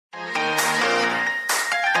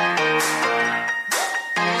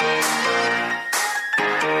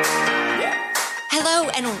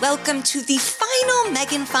and welcome to the final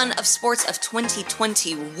Megan Fun of Sports of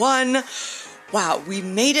 2021. Wow, we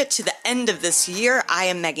made it to the end of this year. I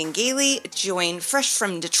am Megan Gailey, joined fresh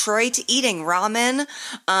from Detroit, eating ramen,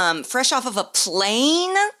 fresh off of a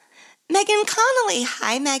plane. Megan Connolly.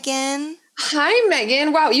 Hi, Megan. Hi,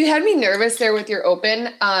 Megan. Wow, you had me nervous there with your open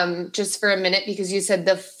just for a minute because you said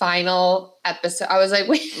the final episode. I was like,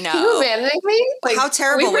 wait, no. You abandoning me? Like, how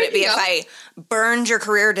terrible would it be if I burned your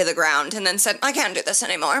career to the ground and then said, I can't do this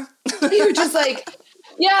anymore? You were just like,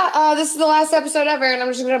 yeah, this is the last episode ever, and I'm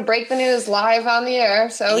just going to break the news live on the air.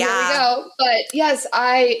 So Here we go. But yes,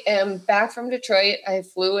 I am back from Detroit. I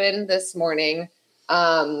flew in this morning.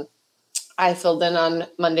 I filled in on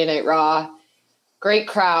Monday Night Raw. Great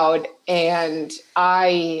crowd. And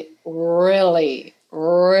I really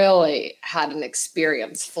had an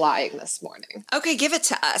experience flying this morning. Okay, give it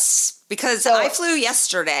to us. Because I flew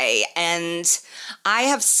yesterday, and I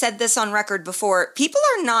have said this on record before. People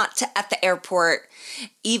are not at the airport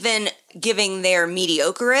even giving their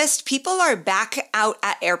mediocrest. People are back out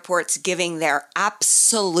at airports giving their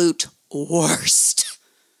absolute worst.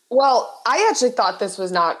 Well, I actually thought this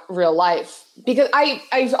was not real life because I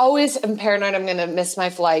always am paranoid I'm going to miss my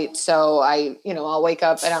flight. So I'll wake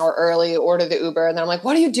up an hour early, order the Uber, and then I'm like,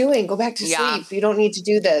 what are you doing? Go back to sleep. You don't need to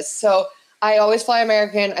do this. So I always fly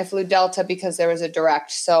American. I flew Delta because there was a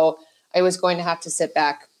direct. So I was going to have to sit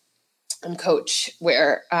back and coach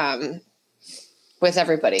with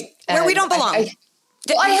everybody. Where we don't belong.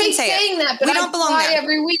 I hate saying that, but we don't belong there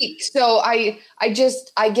every week. So I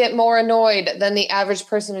get more annoyed than the average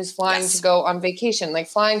person who's flying to go on vacation. Like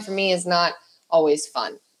flying for me is not always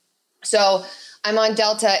fun. So I'm on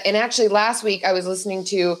Delta. And actually last week I was listening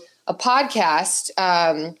to a podcast.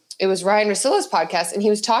 It was Ryan Russillo's podcast, and he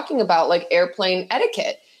was talking about like airplane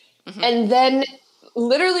etiquette. Mm-hmm. And then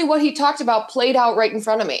literally what he talked about played out right in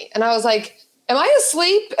front of me. And I was like, am I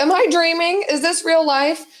asleep? Am I dreaming? Is this real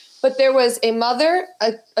life? But there was a mother,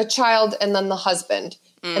 a child, and then the husband.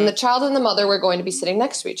 Mm. And the child and the mother were going to be sitting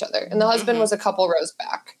next to each other. And the husband was a couple rows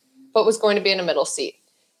back, but was going to be in a middle seat.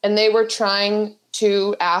 And they were trying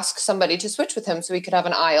to ask somebody to switch with him so he could have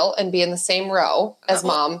an aisle and be in the same row as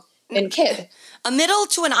mom and kid. A middle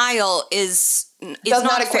to an aisle is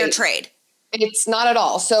not a fair trade. It's not at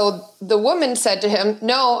all. So the woman said to him,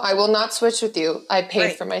 no, I will not switch with you. I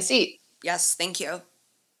paid for my seat. Yes, thank you.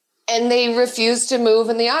 And they refused to move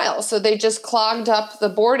in the aisle. So they just clogged up the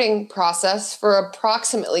boarding process for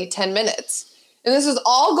approximately 10 minutes. And this was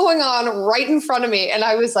all going on right in front of me. And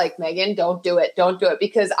I was like, Megan, don't do it. Don't do it.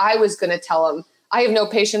 Because I was going to tell him, I have no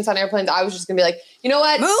patience on airplanes. I was just going to be like, you know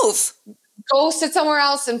what? Move. Go sit somewhere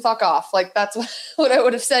else and fuck off. Like that's what I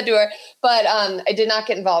would have said to her. But I did not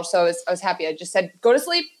get involved. So I was happy. I just said, go to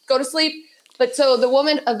sleep. But so the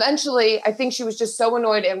woman eventually, I think she was just so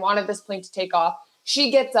annoyed and wanted this plane to take off.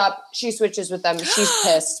 She gets up, she switches with them, she's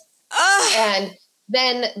pissed. And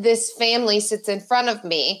then this family sits in front of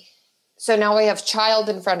me. So now I have child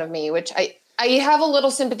in front of me, which I have a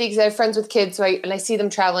little sympathy because I have friends with kids. So I see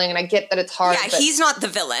them traveling and I get that it's hard. Yeah, he's not the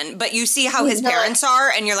villain, but you see how his parents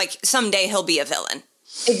are and you're like, someday he'll be a villain.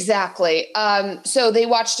 Exactly. So they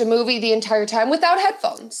watched a movie the entire time without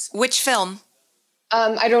headphones. Which film?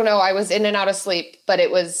 I don't know. I was in and out of sleep, but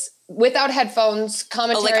it was without headphones,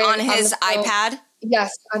 commentary. Like on his iPad?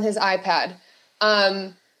 Yes, on his iPad.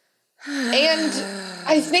 And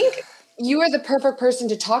I think you are the perfect person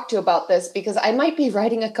to talk to about this because I might be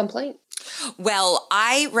writing a complaint. Well,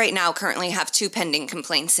 I right now currently have 2 pending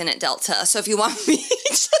complaints in at Delta. So if you want me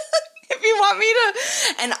to,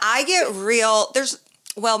 and I get real,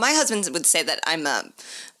 my husband would say that I'm a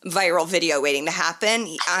viral video waiting to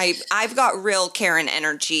happen. I've got real Karen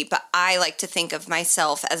energy, but I like to think of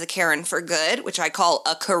myself as a Karen for good, which I call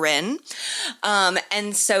a Corinne.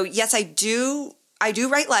 And so, yes, I do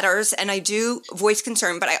write letters and I do voice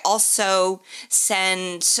concern, but I also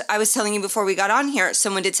I was telling you before we got on here,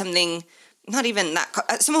 someone did something, not even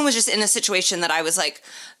that, someone was just in a situation that I was like,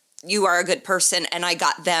 you are a good person, and I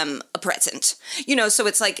got them a present. So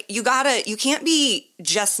it's like, you can't be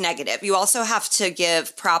just negative. You also have to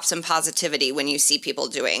give props and positivity when you see people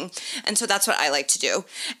doing. And so that's what I like to do.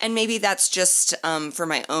 And maybe that's just for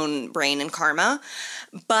my own brain and karma.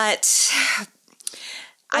 But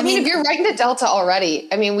I mean, if you're writing to Delta already,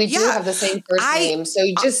 we do have the same first name. So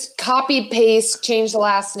you just copy, paste, change the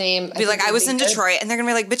last name. Be like, I was in Detroit, and they're going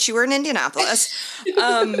to be like, but you were in Indianapolis.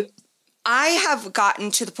 I have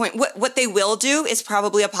gotten to the point, what they will do is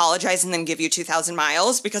probably apologize and then give you 2,000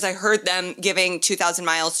 miles, because I heard them giving 2,000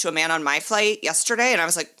 miles to a man on my flight yesterday. And I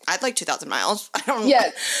was like, I'd like 2,000 miles. I don't know.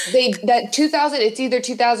 Yeah, that 2,000, it's either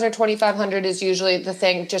 2,000 or 2,500 is usually the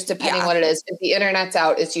thing, just depending what it is. If the internet's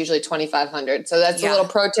out, it's usually 2,500. So that's a little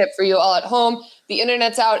pro tip for you all at home. The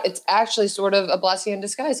internet's out, it's actually sort of a blessing in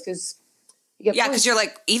disguise, because because you're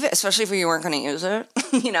like, even especially if you weren't going to use it,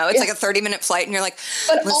 it's like a 30-minute flight and you're like,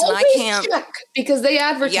 but listen, I can't. Check, because they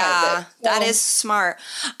advertise it. Yeah, that is smart.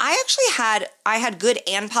 I actually had good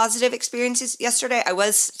and positive experiences yesterday. I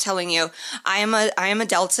was telling you, I am a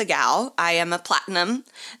Delta gal. I am a platinum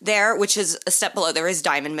there, which is a step below. There is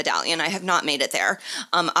diamond medallion. I have not made it there.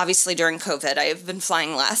 Obviously during COVID, I have been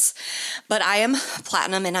flying less, but I am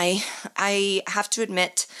platinum, and I have to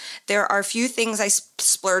admit there are a few things I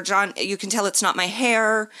splurge on. You can tell it's not my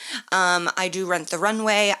hair. I do rent the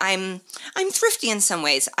runway. I'm thrifty in some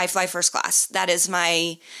ways. I fly first class. That is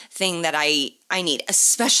my thing that I need,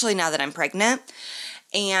 especially now that I'm pregnant.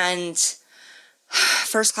 And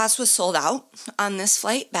first class was sold out on this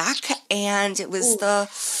flight back, and it was the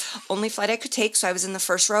only flight I could take. So I was in the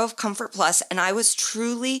first row of Comfort Plus, and I was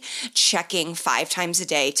truly checking 5 times a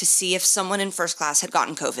day to see if someone in first class had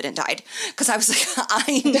gotten COVID and died. Because I was like,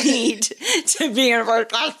 I need to be in first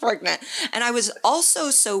class pregnant. And I was also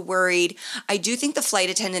so worried. I do think the flight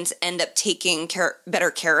attendants end up taking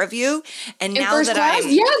better care of you. And in now first that class?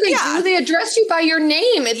 I'm... Yeah, they do. They address you by your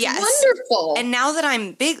name. It's wonderful. And now that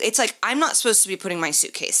I'm big, it's like, I'm not supposed to be putting my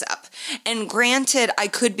suitcase up. And granted, I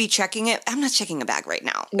could be checking it. I'm not checking a bag right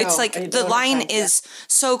now. No, it's like the line is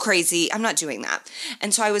so crazy. I'm not doing that.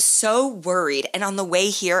 And so I was so worried. And on the way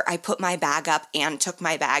here, I put my bag up and took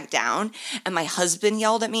my bag down. And my husband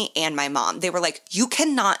yelled at me and my mom. They were like, you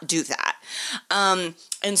cannot do that.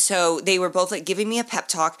 And so they were both like giving me a pep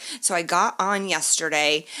talk. So I got on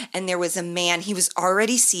yesterday, and there was a man, he was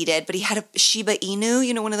already seated, but he had a Shiba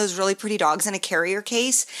Inu, one of those really pretty dogs, in a carrier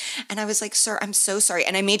case. And I was like, sir, I'm so sorry.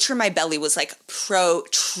 And I made sure my belly was like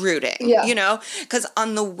protruding, because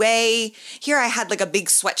on the way here, I had like a big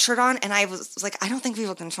sweatshirt on, and I was like, I don't think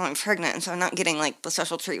people can tell I'm pregnant, and so I'm not getting like the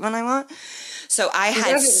special treatment I want. So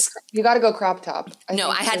you got to go crop top. I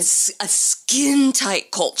had a skin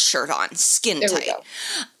tight Colt shirt on, skin tight.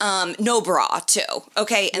 No bra too.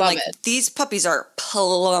 Okay. And Love it. These puppies are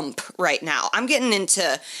plump right now. I'm getting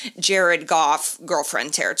into Jared Goff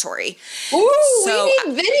girlfriend territory. Ooh,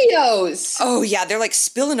 we need videos. Oh yeah. They're like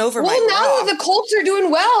spilling over my bra. Well, now that the Colts are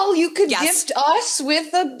doing well, you could gift us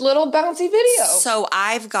with a little bouncy video. So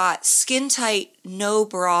I've got skin tight, no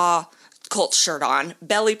bra Colt shirt on,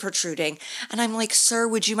 belly protruding. And I'm like, sir,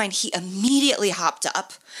 would you mind? He immediately hopped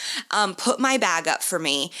up, put my bag up for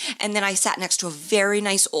me. And then I sat next to a very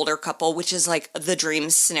nice older couple, which is like the dream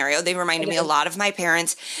scenario. They reminded me a lot of my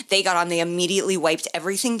parents. They got on, they immediately wiped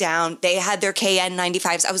everything down. They had their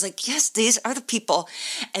KN95s. I was like, yes, these are the people.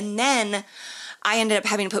 And then I ended up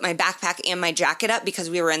having to put my backpack and my jacket up because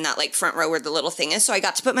we were in that like front row where the little thing is. So I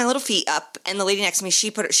got to put my little feet up, and the lady next to me,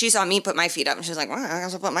 she saw me put my feet up, and she was like, well, I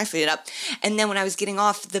guess I'll put my feet up. And then when I was getting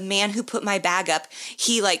off, the man who put my bag up,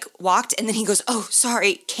 he like walked, and then he goes, oh,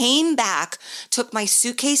 sorry, came back, took my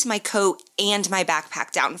suitcase, my coat, and my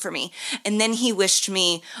backpack down for me. And then he wished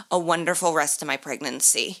me a wonderful rest of my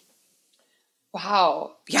pregnancy.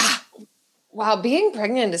 Wow. Yeah. Wow, being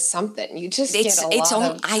pregnant is something. You just get a lot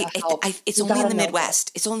of help. It's only in the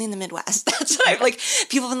Midwest. It's only in the Midwest. That's why I'm like,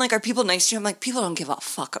 people have been like, are people nice to you? I'm like, people don't give a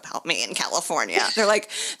fuck about me in California. They're like,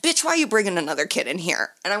 bitch, why are you bringing another kid in here?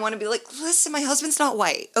 And I want to be like, listen, my husband's not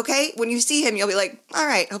white, okay? When you see him, you'll be like, all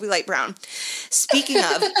right, he'll be light brown. Speaking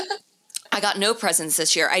of... I got no presents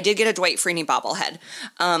this year. I did get a Dwight Freeney bobblehead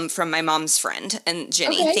from my mom's friend and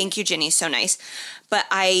Ginny. Okay. Thank you, Ginny. So nice. But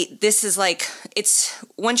this is like, it's,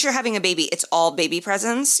 once you're having a baby, it's all baby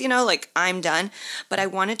presents, like I'm done. But I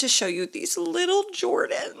wanted to show you these little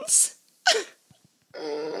Jordans.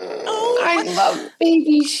 I love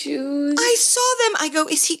baby shoes. I saw them. I go,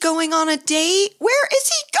 is he going on a date? Where is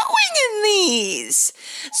he going in these?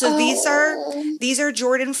 So these are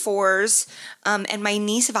Jordan 4s. And my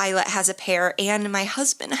niece Violet has a pair, and my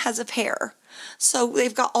husband has a pair. So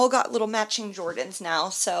they've all got little matching Jordans now.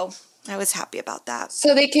 So I was happy about that.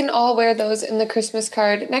 So they can all wear those in the Christmas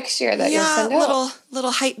card next year that you'll send out.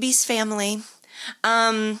 Little Hypebeast family.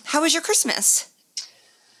 How was your Christmas?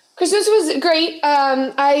 Christmas was great.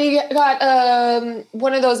 I got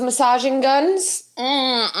one of those massaging guns.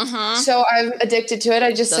 So I'm addicted to it.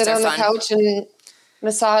 I just sit on the couch and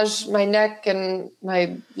massage my neck and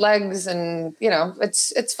my legs, and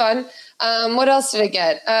it's fun. What else did I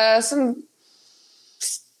get? Some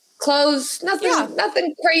clothes,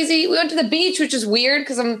 nothing crazy. We went to the beach, which is weird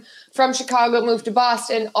because I'm from Chicago, moved to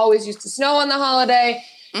Boston, always used to snow on the holiday.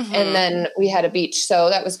 Mm-hmm. And then we had a beach. So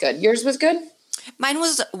that was good. Yours was good? Mine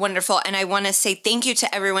was wonderful, and I want to say thank you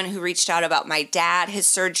to everyone who reached out about my dad. His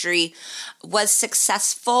surgery was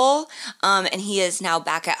successful, and he is now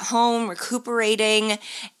back at home recuperating,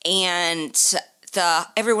 and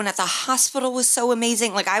everyone at the hospital was so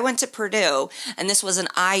amazing. Like, I went to Purdue, and this was an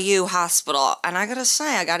IU hospital, and I gotta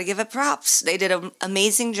say, I gotta give it props. They did an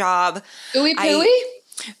amazing job. Ooey Pooey?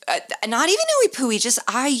 Not even Ooey Pooey, just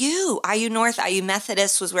IU North, IU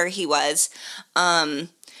Methodist was where he was.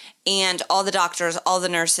 And all the doctors, all the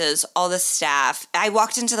nurses, all the staff. I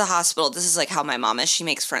walked into the hospital. This is like how my mom is. She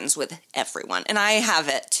makes friends with everyone. And I have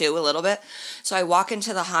it too, a little bit. So I walk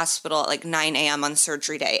into the hospital at like 9 a.m. on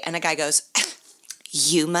surgery day. And a guy goes,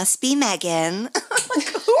 "You must be Megan." I'm like,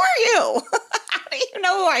 "Who are you? How do you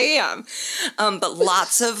know who I am?" But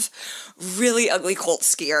lots of really ugly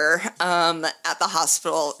Colts gear at the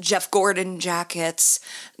hospital. Jeff Gordon jackets,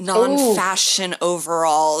 non-fashion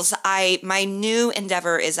overalls. My new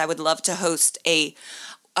endeavor is I would love to host a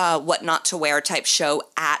what not to wear type show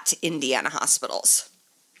at Indiana hospitals.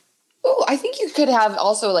 Oh, I think you could have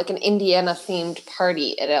also like an Indiana themed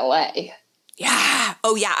party at LA. Yeah.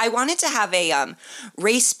 Oh, yeah. I wanted to have a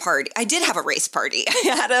race party. I did have a race party. I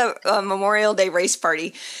had a Memorial Day race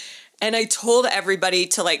party, and I told everybody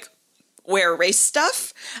to like wear race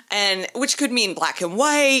stuff, and which could mean black and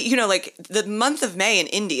white. You know, like the month of May in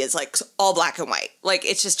Indy is like all black and white. Like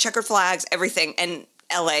it's just checkered flags, everything. And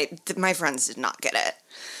LA, my friends did not get it.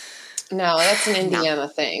 No, that's an Indiana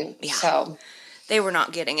thing. Yeah. So they were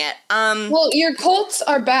not getting it. Well, your Colts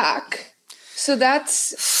are back, so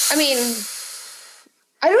that's. I mean,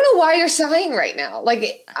 I don't know why you're sighing right now.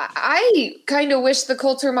 Like, I kind of wish the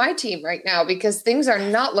Colts were my team right now because things are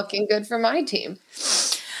not looking good for my team.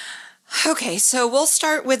 Okay, so we'll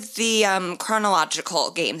start with the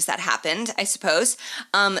chronological games that happened, I suppose.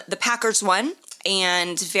 The Packers won,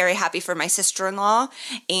 and very happy for my sister-in-law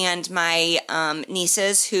and my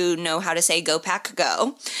nieces who know how to say "Go Pack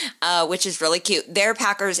Go," which is really cute. They're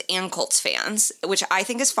Packers and Colts fans, which I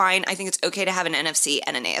think is fine. I think it's okay to have an NFC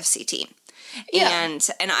and an AFC team. Yeah. And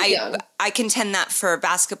I contend that for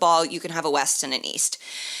basketball, you can have a West and an East.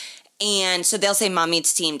 And so they'll say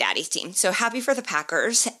mommy's team, daddy's team. So happy for the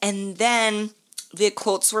Packers. And then the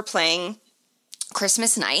Colts were playing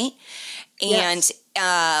Christmas night. And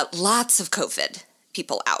lots of COVID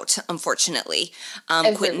people out, unfortunately.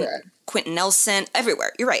 Quentin Nelson,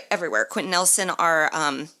 everywhere. You're right, everywhere. Quentin Nelson, our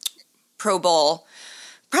Pro Bowl,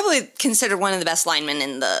 probably considered one of the best linemen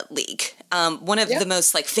in the league. One of the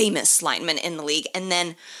most like famous linemen in the league. And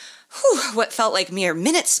then what felt like mere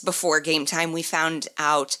minutes before game time, we found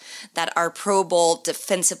out that our Pro Bowl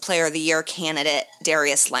Defensive Player of the Year candidate,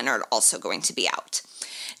 Darius Leonard, also going to be out.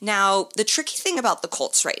 Now, the tricky thing about the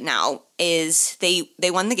Colts right now is they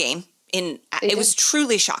won the game. It was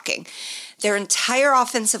truly shocking. Their entire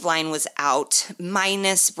offensive line was out,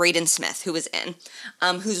 minus Braden Smith, who was in,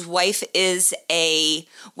 whose wife is a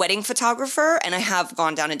wedding photographer, and I have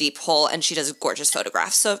gone down a deep hole, and she does gorgeous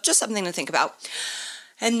photographs. So just something to think about.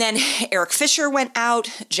 And then Eric Fisher went out.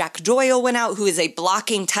 Jack Doyle went out, who is a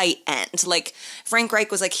blocking tight end. Like, Frank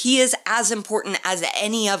Reich was like, he is as important as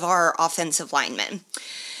any of our offensive linemen.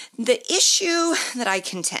 The issue that I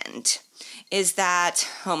contend is that,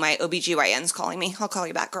 my OBGYN's calling me. I'll call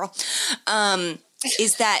you back, girl.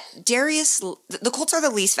 Is that the Colts are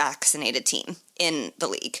the least vaccinated team in the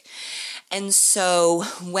league. And so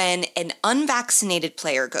when an unvaccinated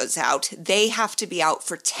player goes out, they have to be out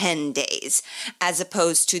for 10 days, as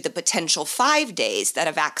opposed to the potential 5 days that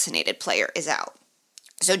a vaccinated player is out.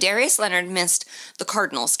 So Darius Leonard missed the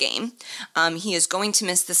Cardinals game. He is going to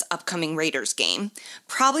miss this upcoming Raiders game.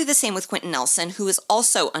 Probably the same with Quentin Nelson, who is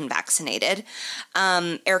also unvaccinated.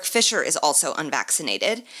 Eric Fisher is also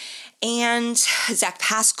unvaccinated. And Zach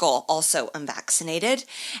Pascal, also unvaccinated.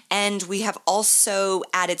 And we have also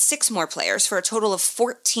added 6 more players for a total of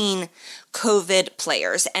 14 COVID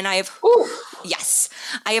players. And I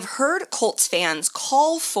have heard Colts fans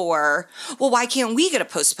call for, well, why can't we get a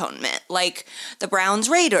postponement like the Browns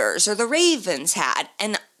Raiders or the Ravens had?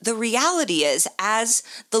 And the reality is, as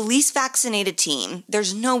the least vaccinated team,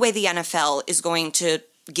 there's no way the NFL is going to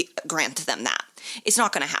grant them that. It's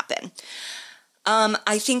not going to happen.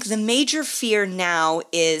 I think the major fear now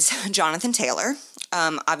is Jonathan Taylor,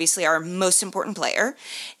 obviously our most important player,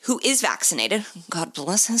 who is vaccinated, God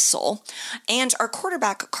bless his soul, and our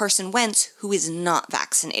quarterback, Carson Wentz, who is not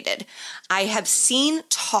vaccinated. I have seen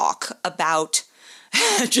talk about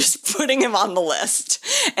just putting him on the list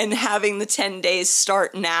and having the 10 days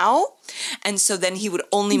start now. And so then he would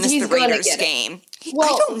only miss the Raiders game.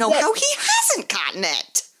 I don't know how he hasn't gotten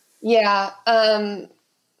it. Yeah.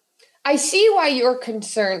 I see why you're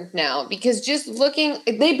concerned now, because just looking,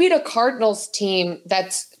 they beat a Cardinals team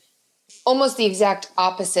that's almost the exact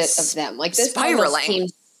opposite of them. Like this Cardinals team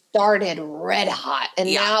started red hot,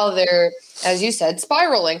 and now they're, as you said,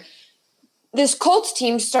 spiraling. This Colts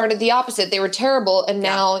team started the opposite. They were terrible, and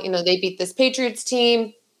now, they beat this Patriots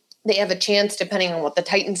team. They have a chance, depending on what the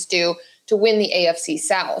Titans do, to win the AFC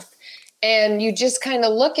South. And you just kind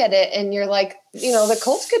of look at it and you're like, the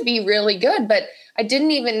Colts could be really good, but I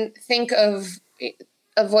didn't even think of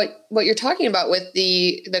what you're talking about with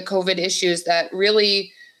the COVID issues that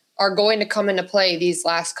really are going to come into play these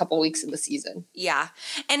last couple weeks of the season. Yeah.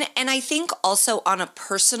 And I think also on a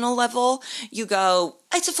personal level, you go,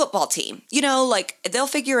 it's a football team, they'll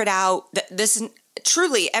figure it out. This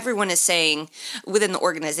truly, everyone is saying within the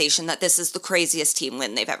organization that this is the craziest team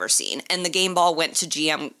win they've ever seen. And the game ball went to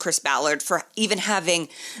GM Chris Ballard for even having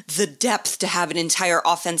the depth to have an entire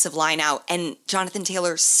offensive line out. And Jonathan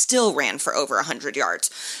Taylor still ran for over 100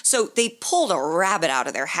 yards. So they pulled a rabbit out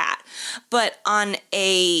of their hat. But on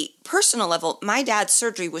a personal level, my dad's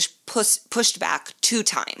surgery was pushed back 2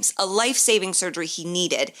 times, a life-saving surgery he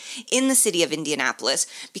needed in the city of Indianapolis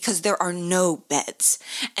because there are no beds.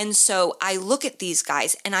 And so I look at these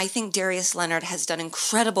guys and I think Darius Leonard has done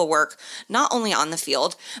incredible work, not only on the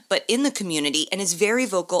field, but in the community, and is very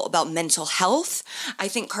vocal about mental health. I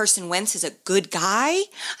think Carson Wentz is a good guy.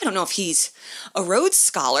 I don't know if he's a Rhodes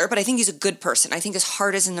Scholar, but I think he's a good person. I think his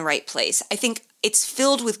heart is in the right place. I think it's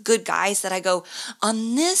filled with good guys that I go,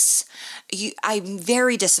 on this, I'm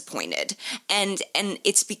very disappointed. And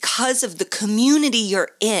it's because of the community you're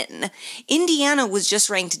in. Indiana was just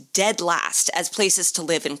ranked dead last as places to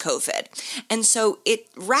live in COVID. And so it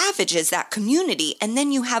ravages that community. And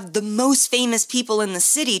then you have the most famous people in the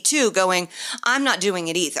city too going, I'm not doing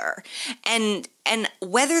it either. And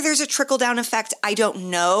whether there's a trickle-down effect, I don't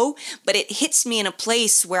know, but it hits me in a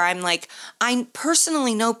place where I'm like, I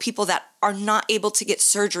personally know people that are not able to get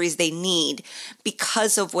surgeries they need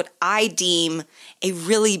because of what I deem a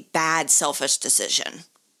really bad, selfish decision.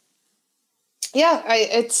 Yeah,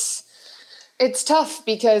 it's tough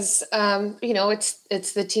because,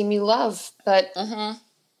 it's the team you love, but the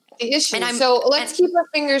issue. So let's keep our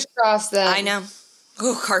fingers crossed then. I know.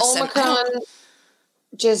 Oh, Carson. Omicron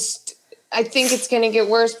I think it's going to get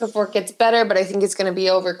worse before it gets better, but I think it's going to be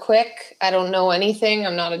over quick. I don't know anything.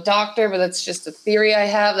 I'm not a doctor, but that's just a theory I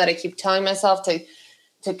have that I keep telling myself to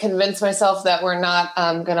convince myself that we're not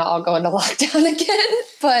going to all go into lockdown again.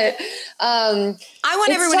 But I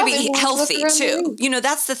want everyone to be healthy too.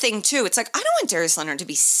 That's the thing too. It's like, I don't want Darius Leonard to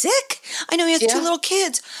be sick. I know he has 2 little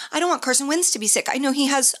kids. I don't want Carson Wentz to be sick. I know he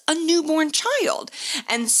has a newborn child.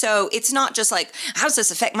 And so it's not just like, how does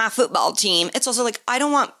this affect my football team? It's also like, I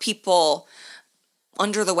don't want people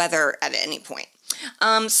under the weather at any point.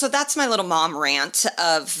 So that's my little mom rant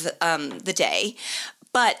of the day.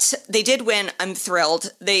 But they did win. I'm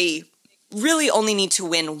thrilled. They really only need to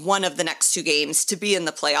win one of the next 2 games to be in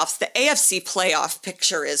the playoffs. The AFC playoff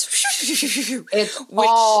picture is it's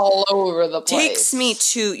all over the place. Takes me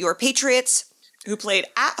to your Patriots, who played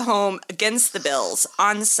at home against the Bills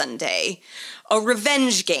on Sunday. A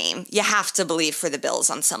revenge game, you have to believe, for the Bills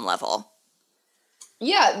on some level.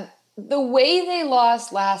 Yeah, the way they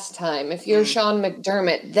lost last time, if you're Sean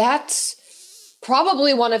McDermott, that's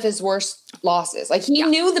probably one of his worst losses. Like, he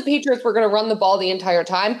knew the Patriots were going to run the ball the entire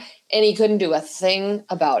time, and he couldn't do a thing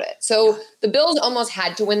about it. So the Bills almost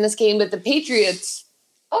had to win this game, but the Patriots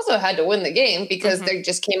also had to win the game because they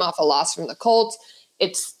just came off a loss from the Colts.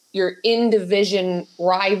 It's your in-division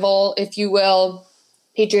rival, if you will.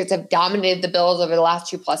 Patriots have dominated the Bills over the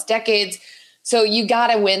last 2+ decades. So you got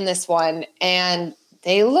to win this one. And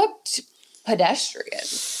they looked pedestrian.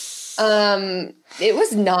 It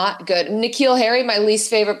was not good. N'Keal Harry, my least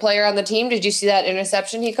favorite player on the team. Did you see that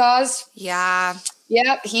interception he caused? Yeah.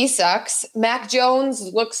 Yep, he sucks. Mac Jones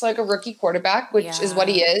looks like a rookie quarterback, which is what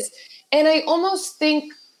he is. And I almost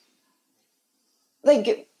think,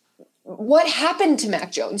 like, what happened to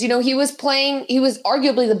Mac Jones? He was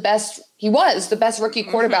arguably the best rookie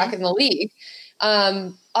quarterback in the league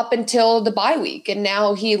up until the bye week. And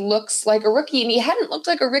now he looks like a rookie, and he hadn't looked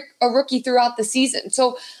like a rookie throughout the season.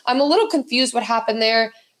 So I'm a little confused what happened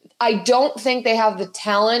there. I don't think they have the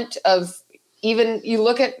talent of, even you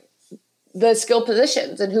look at the skill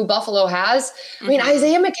positions and who Buffalo has. I mean,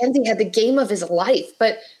 Isaiah McKenzie had the game of his life,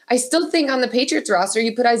 but I still think on the Patriots roster,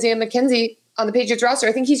 you put Isaiah McKenzie on the Patriots roster.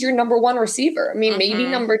 I think he's your number one receiver. I mean, maybe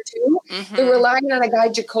number two. They're relying on a guy,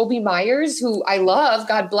 Jacoby Myers, who I love,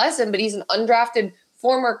 God bless him, but he's an undrafted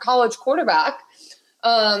former college quarterback.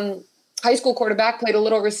 High school quarterback, played a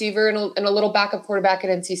little receiver and a little backup quarterback at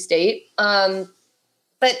NC State. But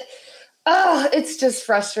it's just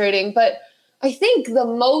frustrating. But I think the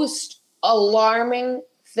most alarming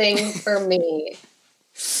thing for me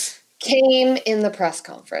came in the press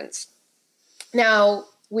conference. Now,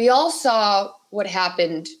 we all saw what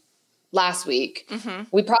happened last week.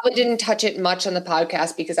 We probably didn't touch it much on the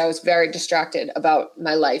podcast because I was very distracted about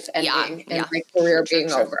my life ending and my career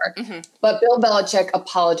being over. But Bill Belichick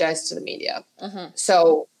apologized to the media.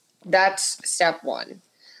 So that's step one.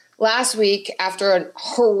 Last week, after a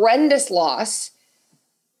horrendous loss,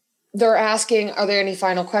 they're asking, are there any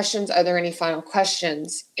final questions? Are there any final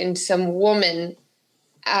questions? And some woman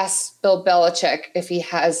asked Bill Belichick if he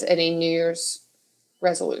has any New Year's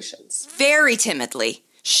resolutions. Very timidly.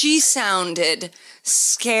 She sounded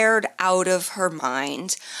scared out of her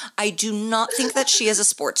mind. I do not think that she is a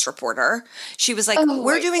sports reporter. She was like,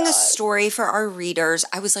 we're doing a story for our readers.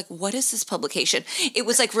 I was like, what is this publication? It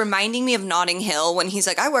was like reminding me of Notting Hill when he's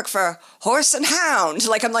like, I work for Horse and Hound.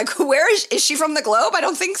 Like, I'm like, where is she from the Globe? I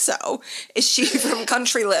don't think so. Is she from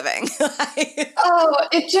Country Living?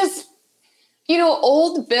 It just,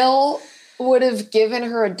 old Bill would have given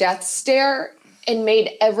her a death stare and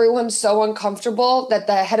made everyone so uncomfortable that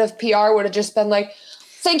the head of PR would have just been like,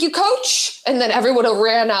 thank you, coach. And then everyone would have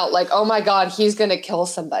ran out like, oh my God, he's going to kill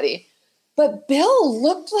somebody. But Bill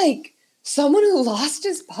looked like someone who lost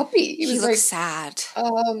his puppy. He was like, sad.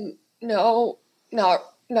 No, not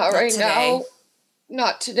right now.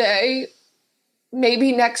 Not today.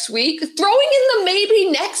 Maybe next week. Throwing in the maybe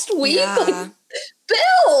next week. Yeah. Like,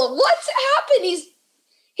 Bill, what's happened?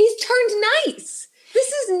 He's turned nice. This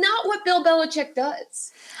is not what Bill Belichick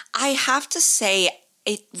does. I have to say,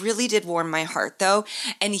 it really did warm my heart, though.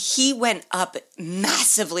 And he went up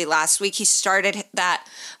massively last week. He started that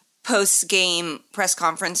post-game press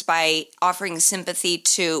conference by offering sympathy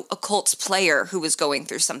to a Colts player who was going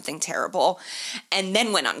through something terrible, and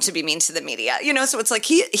then went on to be mean to the media. So it's like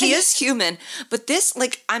he is human, but this,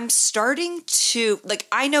 like, I'm starting to, like,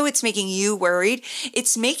 I know it's making you worried.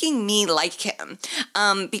 It's making me like him,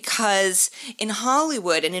 because in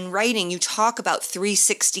Hollywood and in writing, you talk about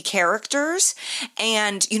 360 characters,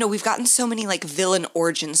 and, we've gotten so many, like, villain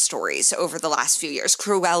origin stories over the last few years,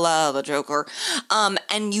 Cruella, the Joker,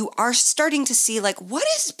 and you are starting to see, like, what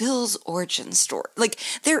is Bill's origin story? Like,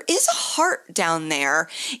 there is a heart down there.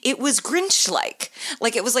 It was Grinch-like.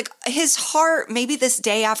 Like, it was like his heart, maybe this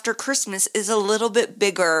day after Christmas, is a little bit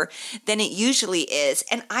bigger than it usually is.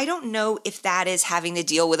 And I don't know if that is having to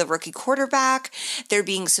deal with a rookie quarterback, there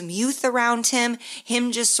being some youth around him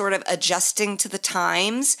just sort of adjusting to the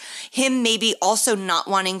times, him maybe also not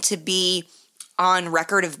wanting to be on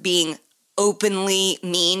record of being openly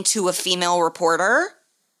mean to a female reporter.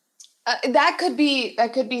 That could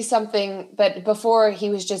be something, but before he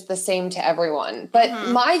was just the same to everyone. But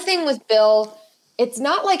my thing with Bill, it's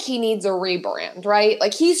not like he needs a rebrand, right?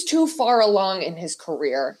 Like, he's too far along in his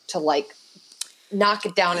career to, like, knock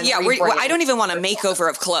it down and rebrand. I don't even want a makeover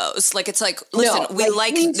of clothes. Like, it's like, listen,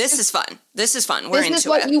 this is fun. This is fun. We're into it. This is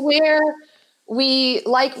what you wear. We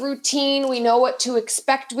like routine. We know what to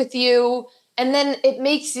expect with you. And then it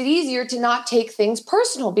makes it easier to not take things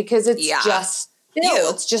personal because it's just Bill.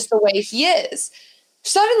 It's just the way he is.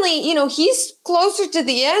 Suddenly, he's closer to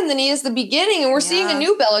the end than he is the beginning, and we're seeing a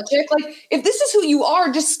new Belichick. Like, if this is who you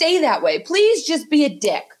are, just stay that way. Please just be a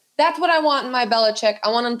dick. That's what I want in my Belichick. I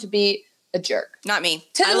want him to be a jerk. Not me.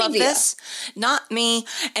 I love this. Not me.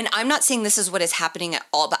 And I'm not saying this is what is happening at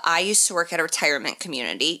all, but I used to work at a retirement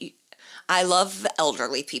community. I love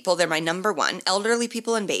elderly people. They're my number one. Elderly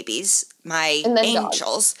people and babies, my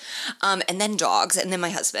angels, and then dogs, and then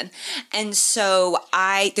my husband. And so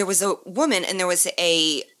there was a woman, and there was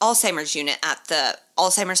a Alzheimer's unit at the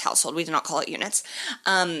Alzheimer's household. We do not call it units.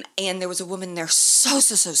 And there was a woman there, so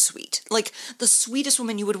sweet. Like, the sweetest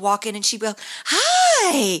woman. You would walk in and she'd go,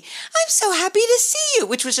 hi, I'm so happy to see you,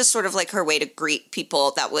 which was just sort of like her way to greet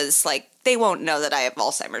people. That was like, they won't know that I have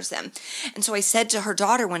Alzheimer's then. And so I said to her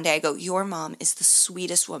daughter one day, I go, your mom is the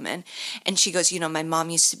sweetest woman. And she goes, my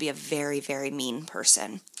mom used to be a very, very mean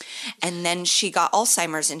person. And then she got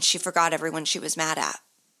Alzheimer's and she forgot everyone she was mad at.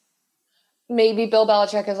 Maybe Bill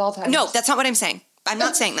Belichick has Alzheimer's. No, that's not what I'm saying. I'm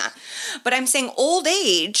not saying that. But I'm saying old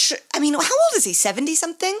age. I mean, how old is he? 70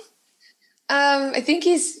 something? I think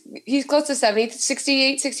he's close to 70,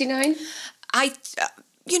 68, 69.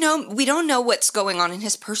 We don't know what's going on in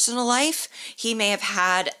his personal life. He may have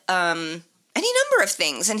had any number of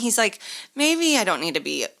things. And he's like, maybe I don't need to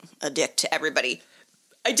be a dick to everybody.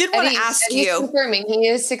 I did want to ask you. Confirming, he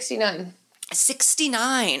is 69.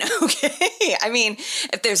 69. Okay. I mean,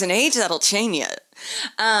 if there's an age, that'll change it.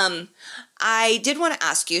 I did want to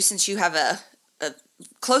ask you, since you have a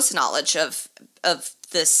close knowledge of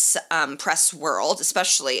this press world,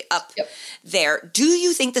 especially up there, do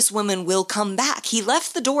you think this woman will come back? He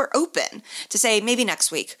left the door open to say maybe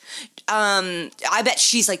next week. I bet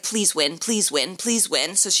she's like, please win, please win, please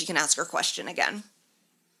win, so she can ask her question again.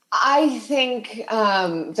 I think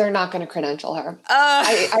they're not going to credential her.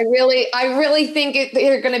 I really think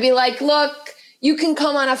they're going to be like, look, you can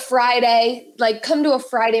come on a Friday, like come to a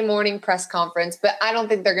Friday morning press conference, but I don't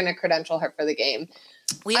think they're going to credential her for the game.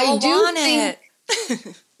 We all want it.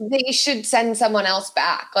 They should send someone else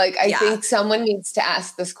back. Like, I think someone needs to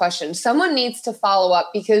ask this question. Someone needs to follow up,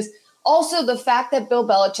 because also the fact that Bill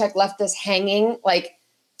Belichick left this hanging, like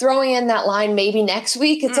throwing in that line maybe next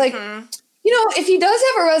week, it's like, you know, if he does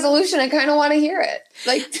have a resolution, I kind of want to hear it.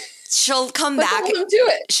 Like, she'll come back.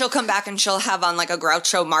 She'll come back and she'll have on like a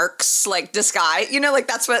Groucho Marx like disguise. You know, like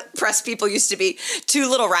that's what press people used to be. Two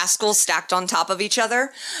little rascals stacked on top of each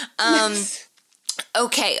other. Yes.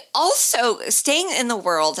 Okay. Also, staying in the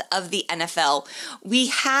world of the NFL, we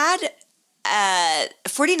had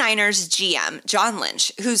 49ers GM John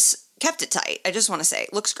Lynch, who's kept it tight. I just want to say,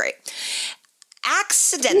 looks great.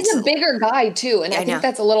 Accidentally. He's a bigger guy too, and I think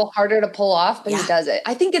that's a little harder to pull off, but he does it.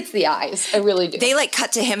 I think it's the eyes. I really do. They like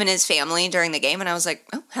cut to him and his family during the game, and I was like,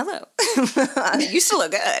 oh, hello. You still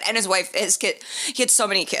look good. And his wife, his kid, he had so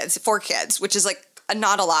many kids, 4 kids, which is like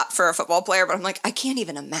not a lot for a football player, but I'm like, I can't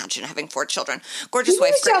even imagine having 4 children. Gorgeous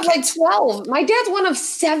wife, great have kids. Like 12. My dad's one of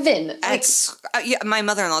 7. It's my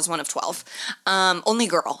mother-in-law is one of 12. Only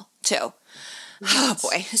girl too. Oh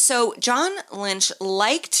boy. So John Lynch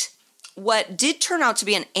liked what did turn out to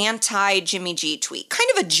be an anti-Jimmy G tweet, kind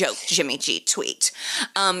of a joke Jimmy G tweet,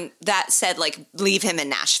 that said, like, leave him in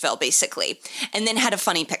Nashville, basically, and then had a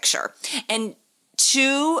funny picture. And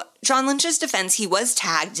to John Lynch's defense, he was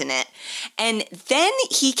tagged in it. And then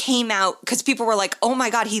he came out, because people were like, oh my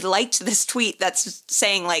God, he liked this tweet that's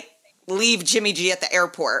saying, like, leave Jimmy G at the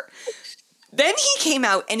airport. Then he came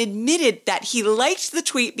out and admitted that he liked the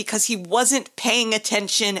tweet because he wasn't paying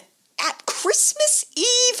attention at Christmas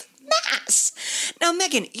Eve Mass. Now,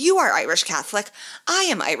 Megan, you are Irish Catholic. I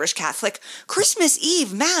am Irish Catholic. Christmas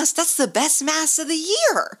Eve Mass, that's the best Mass of the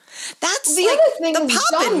year. That's the like other thing the is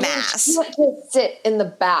poppin' Mass. He can't just sit in the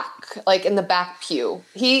back, like in the back pew.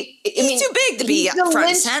 He's too big to be up front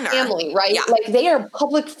and center. Family, right? Yeah. Like they are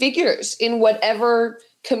public figures in whatever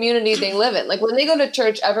community they live in. Like when they go to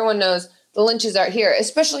church, everyone knows the Lynches are here.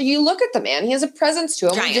 Especially, you look at the man. He has a presence to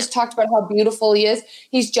him. Giant. We just talked about how beautiful he is.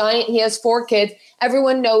 He's giant. He has 4 kids.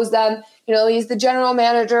 Everyone knows them. You know, he's the general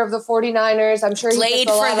manager of the 49ers. I'm sure he played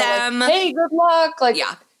for them. Like, hey, good luck. Like,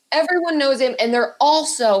 everyone knows him. And there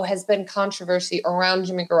also has been controversy around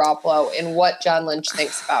Jimmy Garoppolo and what John Lynch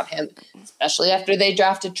thinks about him, especially after they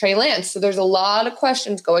drafted Trey Lance. So there's a lot of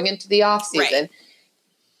questions going into the offseason. Right.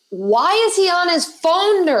 Why is he on his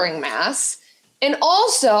phone during Mass? And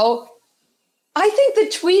also, I think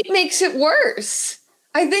the tweet makes it worse.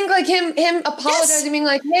 I think like him apologizing, being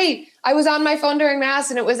like, hey, I was on my phone during Mass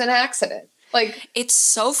and it was an accident. Like, it's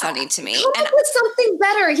so funny to me. Come up with something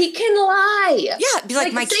better. He can lie. Yeah, be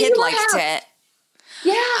like my kid liked it.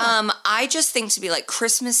 Yeah. I just think to be like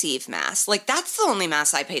Christmas Eve Mass, like that's the only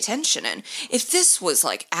Mass I pay attention in. If this was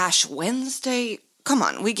like Ash Wednesday, come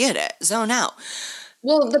on, we get it. Zone out.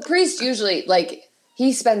 Well, the priest usually like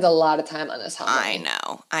he spends a lot of time on his phone. I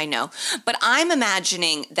know. But I'm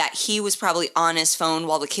imagining that he was probably on his phone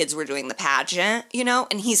while the kids were doing the pageant, you know?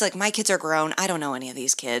 And he's like, my kids are grown. I don't know any of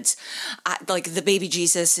these kids. Like, the baby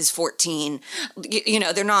Jesus is 14. You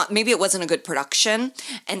know, they're not, maybe it wasn't a good production.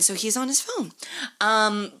 And so he's on his phone.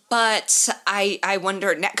 But I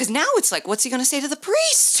wonder, because now it's like, what's he going to say to the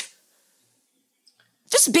priest?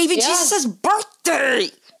 Just baby Jesus' birthday.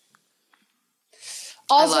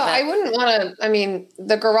 Also, I wouldn't want to, I mean,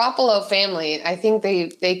 the Garoppolo family, I think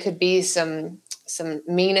they could be some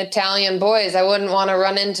mean Italian boys. I wouldn't want to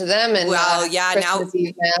run into them. And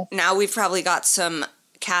now we've probably got some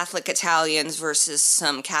Catholic Italians versus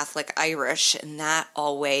some Catholic Irish. And that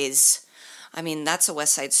always, I mean, that's a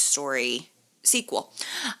West Side Story sequel.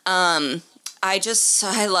 I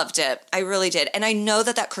loved it. I really did. And I know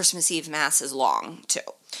that Christmas Eve Mass is long too.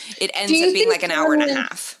 It ends up being like an hour and a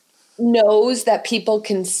half. Knows that people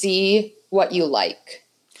can see what you like.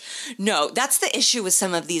 No, that's the issue with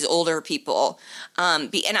some of these older people. And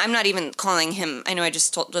I'm not even calling him, I know I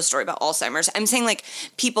just told the story about Alzheimer's. I'm saying like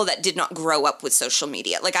people that did not grow up with social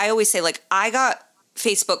media. Like I always say, like I got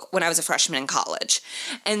Facebook when I was a freshman in college.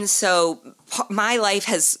 And so my life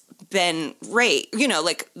has been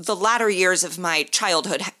like the latter years of my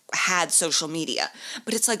childhood had social media.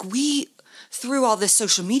 But it's like we threw all this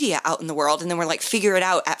social media out in the world and then we're like, figure it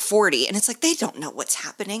out at 40. And it's like, they don't know what's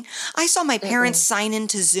happening. I saw my parents sign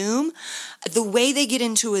into Zoom. The way they get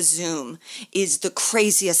into a Zoom is the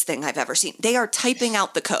craziest thing I've ever seen. They are typing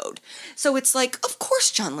out the code. So it's like, of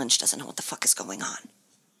course John Lynch doesn't know what the fuck is going on.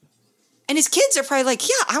 And his kids are probably like,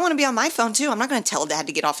 yeah, I want to be on my phone too. I'm not going to tell dad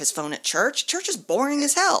to get off his phone at church. Church is boring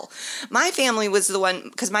as hell. My family was the one,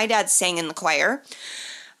 because my dad sang in the choir.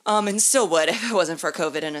 And still would if it wasn't for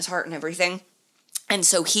COVID in his heart and everything. And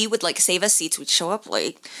so he would like save us seats. We'd show up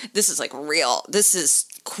late. This is like real. This is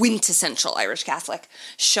quintessential Irish Catholic.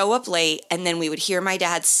 Show up late, and then we would hear my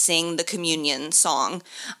dad sing the communion song.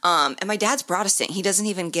 And my dad's Protestant. He doesn't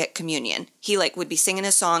even get communion. He like would be singing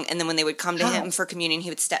a song, and then when they would come to him for communion, he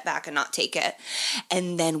would step back and not take it.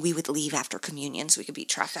 And then we would leave after communion so we could beat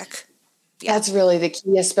traffic. Yeah. That's really the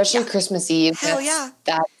key, especially Christmas Eve. Hell yeah.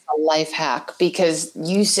 That's a life hack because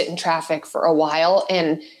you sit in traffic for a while,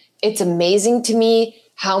 and it's amazing to me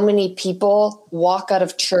how many people walk out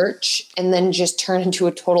of church and then just turn into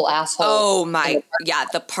a total asshole. Oh my, yeah,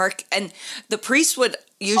 the park, and the priest would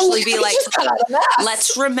usually be like,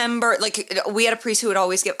 let's remember, like we had a priest who would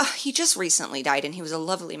always give, he just recently died and he was a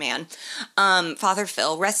lovely man. Father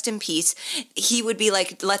Phil, rest in peace. He would be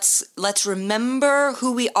like, let's remember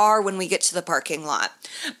who we are when we get to the parking lot.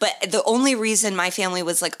 But the only reason my family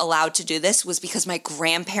was like allowed to do this was because my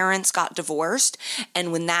grandparents got divorced.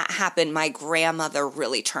 And when that happened, my grandmother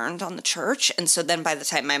really turned on the church. And so then by the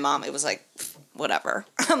time my mom, it was like, whatever.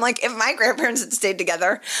 I'm like, if my grandparents had stayed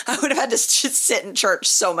together, I would have had to just sit in church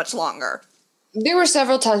so much longer. There were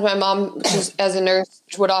several times my mom, as a nurse,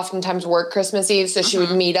 would oftentimes work Christmas Eve. So she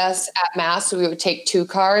would meet us at Mass. So we would take 2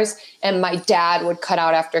 cars, and my dad would cut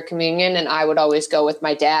out after communion, and I would always go with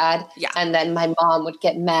my dad. Yeah. And then my mom would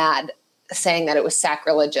get mad saying that it was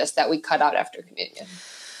sacrilegious that we cut out after communion.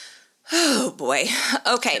 Oh boy.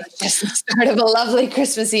 Okay. Just the start of a lovely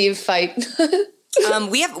Christmas Eve fight.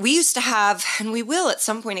 We used to have, and we will at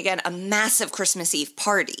some point again, a massive Christmas Eve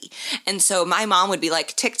party. And so my mom would be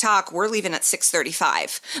like, TikTok, we're leaving at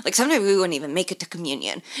 6:35. Like sometimes we wouldn't even make it to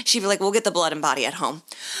communion. She'd be like, we'll get the blood and body at home.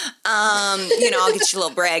 I'll get you a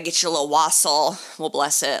little bread, get you a little wassail. We'll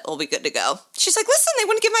bless it. We'll be good to go. She's like, listen, they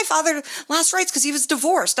wouldn't give my father last rites because he was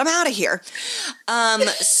divorced. I'm out of here.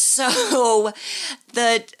 So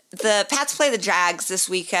the Pats play the Jags this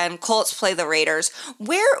weekend. Colts play the Raiders.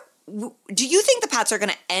 Do you think the Pats are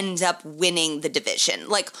going to end up winning the division?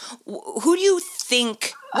 Like, who do you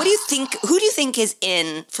think is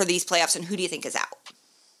in for these playoffs and who do you think is out?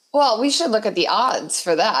 Well, we should look at the odds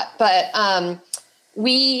for that. But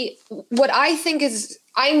what I think is,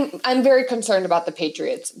 I'm very concerned about the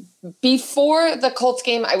Patriots. Before the Colts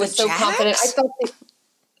game, I was so confident. I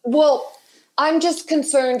thought, I'm just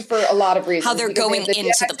concerned for a lot of reasons. How they're going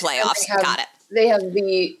into the playoffs. Got it. They have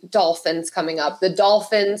the Dolphins coming up. The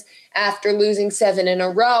Dolphins, after losing 7 in a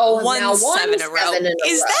row, won 7 in a row.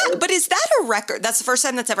 Is that a record? That's the first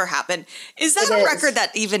time that's ever happened. Is that a record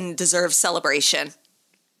that even deserves celebration?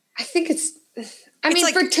 I think it's.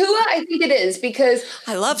 For Tua, I think it is because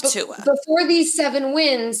I love Tua. Before these 7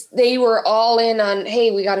 wins, they were all in on,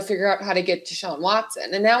 hey, we got to figure out how to get Deshaun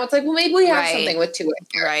Watson, and now it's like, well, maybe we have something with Tua.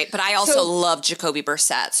 Right, but I also love Jacoby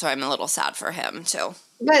Brissett, so I'm a little sad for him too.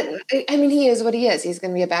 But, he is what he is. He's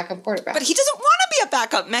going to be a backup quarterback. But he doesn't want to be a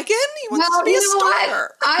backup, Megan. He wants to be a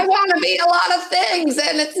starter. I want to be a lot of things,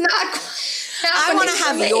 and it's not I want to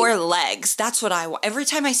have your legs. That's what I want. Every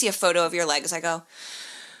time I see a photo of your legs, I go,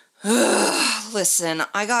 listen,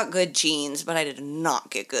 I got good genes, but I did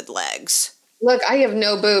not get good legs. Look, I have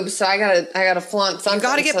no boobs, so I gotta flaunt something. You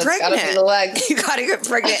gotta get pregnant. Gotta be the legs. You gotta get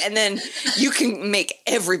pregnant, and then you can make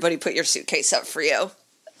everybody put your suitcase up for you.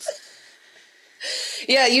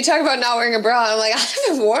 Yeah, you talk about not wearing a bra. I'm like, I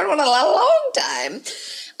haven't worn one in a long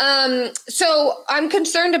time. So I'm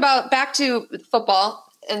concerned about, back to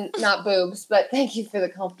football and not boobs, but thank you for the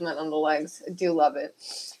compliment on the legs. I do love it.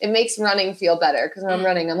 It makes running feel better because when I'm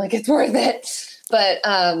running, I'm like, it's worth it. But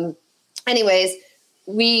anyways,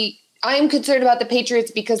 I'm concerned about the Patriots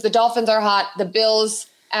because the Dolphins are hot. The Bills,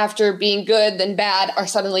 after being good then bad, are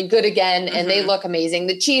suddenly good again, and they look amazing.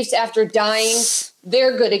 The Chiefs, after dying,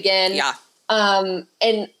 they're good again. Yeah.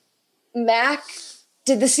 And Mac,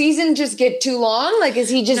 did the season just get too long? Like, is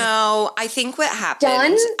he just No, I think what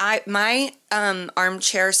happened, done? My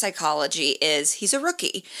armchair psychology is he's a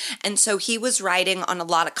rookie. And so he was riding on a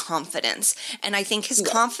lot of confidence. And I think his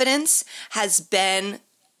confidence has been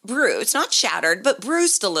bruised, not shattered, but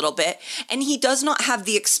bruised a little bit, and he does not have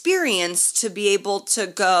the experience to be able to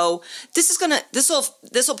go, this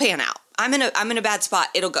will pan out. I'm in a bad spot.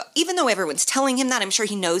 It'll go. Even though everyone's telling him that, I'm sure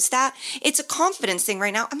he knows that. It's a confidence thing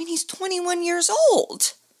right now. I mean, he's 21 years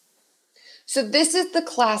old. So this is the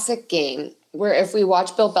classic game where if we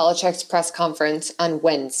watch Bill Belichick's press conference on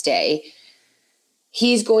Wednesday,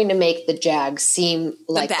 he's going to make the Jags seem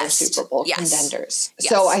like they're Super Bowl contenders. Yes.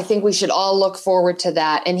 So I think we should all look forward to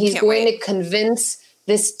that. And he's going to convince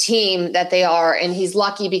this team that they are, and he's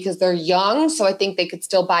lucky because they're young. So I think they could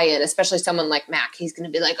still buy in, especially someone like Mac. He's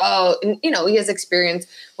going to be like, oh, and, he has experience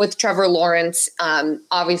with Trevor Lawrence.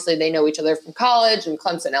 Obviously they know each other from college and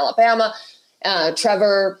Clemson, Alabama.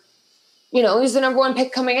 Trevor, he's the number one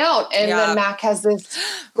pick coming out. And then Mac has this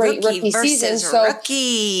great rookie season. So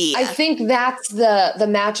rookie. I think that's the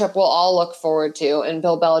matchup we'll all look forward to. And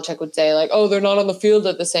Bill Belichick would say like, oh, they're not on the field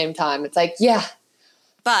at the same time. It's like, yeah,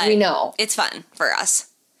 but we know. It's fun for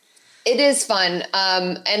us. It is fun.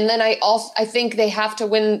 And then I think they have to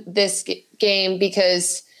win this game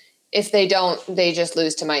because if they don't, they just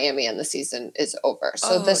lose to Miami and the season is over.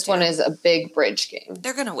 So this one is a big bridge game.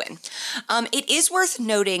 They're going to win. It is worth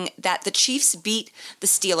noting that the Chiefs beat the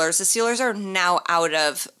Steelers. The Steelers are now out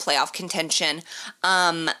of playoff contention.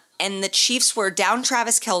 And the Chiefs were down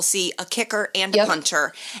Travis Kelce, a kicker, and a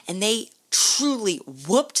punter. And they truly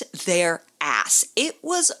whooped their ass. It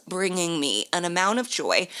was bringing me an amount of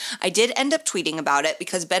joy. I did end up tweeting about it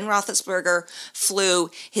because Ben Roethlisberger flew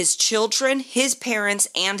his children, his parents,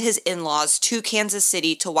 and his in-laws to Kansas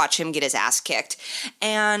City to watch him get his ass kicked.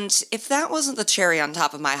 And if that wasn't the cherry on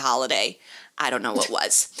top of my holiday, I don't know what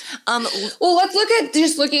was. Well, let's look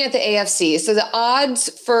at looking at the AFC. So the odds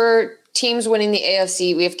for teams winning the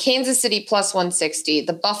AFC, we have Kansas City plus 160,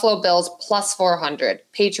 the Buffalo Bills plus 400,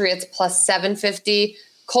 Patriots plus 750,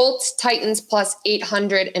 Colts, Titans plus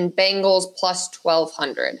 800, and Bengals plus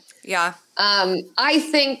 1,200. Yeah. I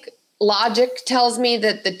think logic tells me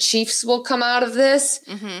that the Chiefs will come out of this.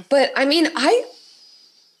 Mm-hmm. But, I mean,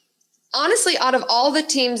 honestly, out of all the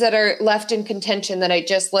teams that are left in contention that I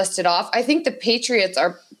just listed off, I think the Patriots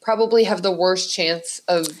probably have the worst chance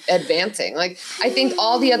of advancing. Like, I think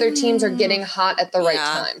all the other teams are getting hot at the right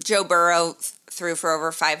time. Joe Burrow threw for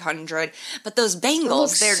over 500, but those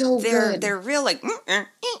Bengals, they're real like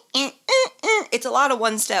it's a lot of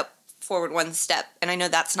one step forward, one step, and I know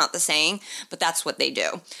that's not the saying, but that's what they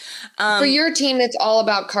do. For your team, it's all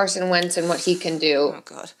about Carson Wentz and what he can do. Oh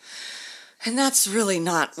God. And that's really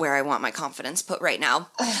not where I want my confidence put right now.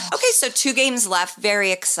 Okay, so 2 games left.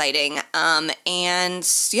 Very exciting. And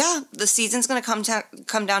yeah, the season's going to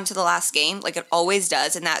come down to the last game like it always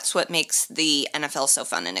does. And that's what makes the NFL so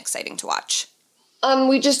fun and exciting to watch.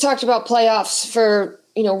 We just talked about playoffs for,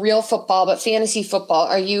 real football, but fantasy football.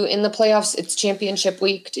 Are you in the playoffs? It's championship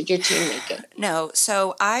week. Did your team make it? No.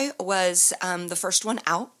 So I was the first one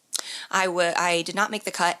out. I did not make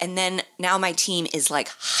the cut. And then now my team is like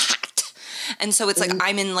hot. And so it's like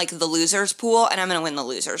I'm in like the losers pool and I'm going to win the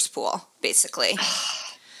losers pool, basically.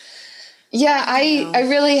 Yeah, I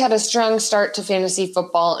really had a strong start to fantasy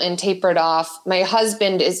football and tapered off. My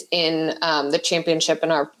husband is in the championship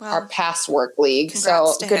in our past work league.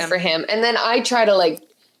 So good for him. And then I try to like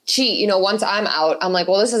cheat, once I'm out, I'm like,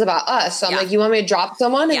 well, this is about us. So I'm like, you want me to drop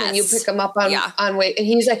someone? And then you pick them up on weight. And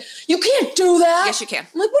he's like, you can't do that. Yes, you can.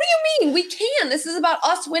 I'm like, what do you mean? We can. This is about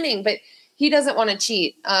us winning. But he doesn't want to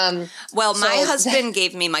cheat. Well, my husband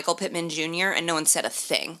gave me Michael Pittman Jr. and no one said a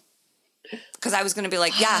thing. Because I was going to be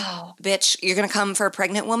like, yeah, bitch, you're going to come for a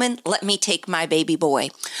pregnant woman? Let me take my baby boy.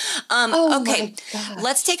 Okay,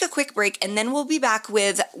 let's take a quick break and then we'll be back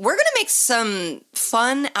with, we're going to make some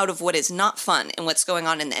fun out of what is not fun and what's going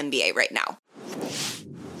on in the NBA right now.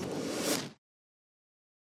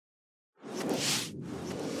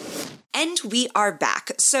 And we are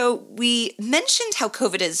back. So we mentioned how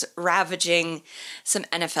COVID is ravaging some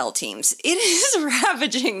NFL teams. It is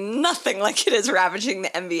ravaging nothing like it is ravaging the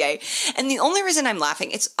NBA. And the only reason I'm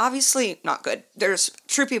laughing, it's obviously not good. There's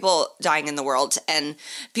true people dying in the world and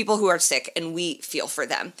people who are sick, and we feel for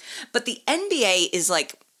them. But the NBA is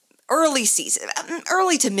like early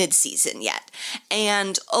to mid-season yet.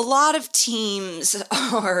 And a lot of teams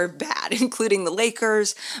are bad, including the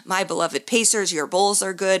Lakers, my beloved Pacers. Your Bulls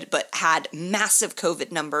are good, but had massive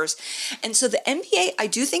COVID numbers. And so the NBA, I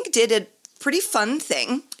do think, did a pretty fun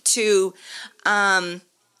thing to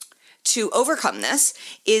overcome this,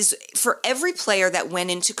 is for every player that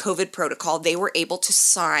went into COVID protocol, they were able to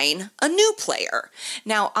sign a new player.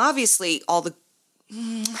 Now, obviously, all the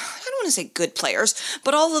I don't want to say good players,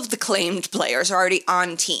 but all of the claimed players are already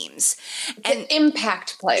on teams. And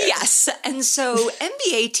impact players. Yes. And so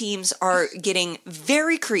NBA teams are getting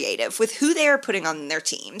very creative with who they are putting on their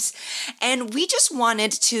teams. And we just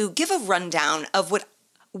wanted to give a rundown of what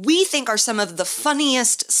we think are some of the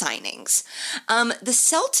funniest signings. The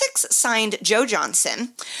Celtics signed Joe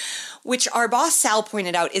Johnson, which our boss Sal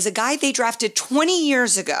pointed out is a guy they drafted 20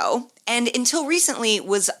 years ago and until recently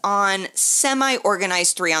was on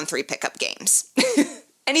semi-organized 3-on-3 pickup games.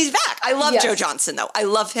 And he's back. I love Joe Johnson, though. I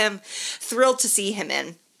love him. Thrilled to see him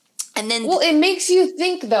in. And then, well, it makes you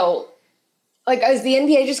think, though, like, is the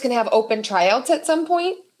NBA just going to have open tryouts at some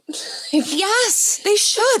point? Yes, they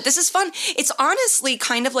should. This is fun. It's honestly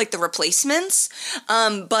kind of like the Replacements,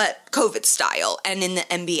 but COVID style and in the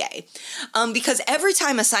NBA. Because every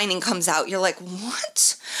time a signing comes out, you're like,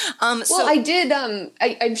 what? Well, I did.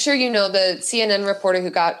 I'm sure you know the CNN reporter who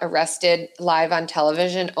got arrested live on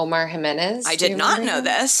television, Omar Jimenez. I did not know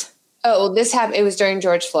this. Oh, this happened. It was during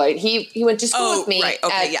George Floyd. He went to school with me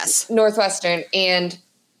at Northwestern, and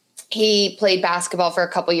he played basketball for a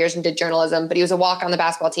couple years and did journalism, but he was a walk on the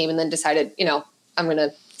basketball team and then decided, I'm going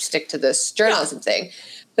to stick to this journalism thing.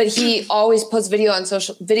 But he always posts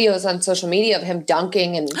videos on social media of him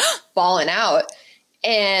dunking and balling out.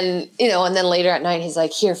 And, and then later at night, he's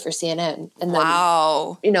like, here for CNN. And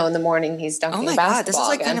then, in the morning, he's dunking basketball. Oh my God, this is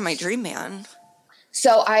like kind of my dream, man.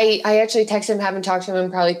 So I actually texted him, haven't talked to him in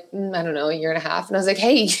probably, a year and a half. And I was like,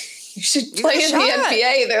 hey, you should play in the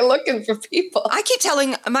NBA. They're looking for people. I keep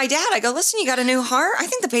telling my dad, I go, listen, you got a new heart? I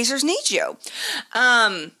think the Pacers need you.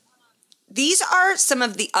 These are some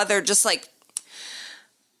of the other just like,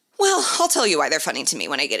 well, I'll tell you why they're funny to me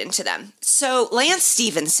when I get into them. So Lance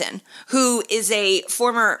Stevenson, who is a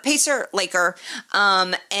former Pacer, Laker,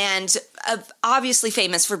 and obviously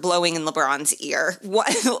famous for blowing in LeBron's ear.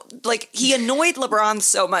 He annoyed LeBron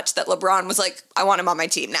so much that LeBron was like, I want him on my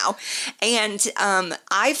team now. And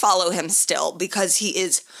I follow him still because he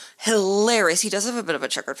is hilarious. He does have a bit of a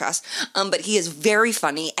checkered past, but he is very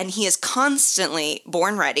funny, and he is constantly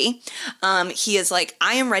born ready. He is like,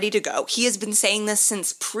 I am ready to go. He has been saying this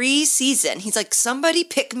since pre-season. He's like, somebody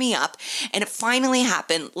pick me up, and it finally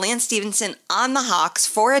happened. Lance Stevenson on the Hawks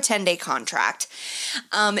for a 10-day contract.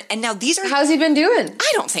 And now these are... How's he been doing?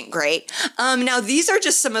 I don't think great. Now these are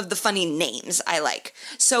just some of the funny names I like.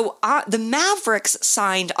 So the Mavericks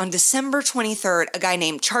signed on December 23rd a guy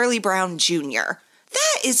named Charlie Brown Jr.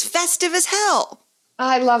 That is festive as hell.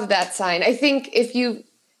 I love that sign. I think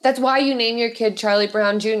that's why you name your kid Charlie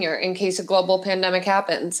Brown Jr. in case a global pandemic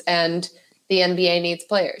happens and the NBA needs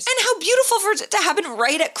players. And how beautiful for it to happen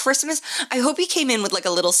right at Christmas. I hope he came in with like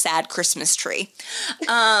a little sad Christmas tree.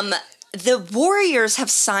 The Warriors have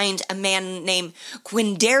signed a man named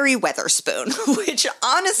Quinndary Weatherspoon, which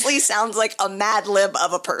honestly sounds like a Mad Lib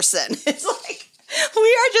of a person. It's like, we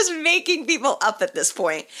are just making people up at this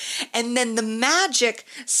point. And then the Magic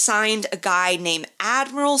signed a guy named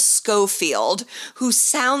Admiral Schofield, who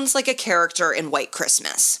sounds like a character in White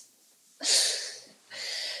Christmas.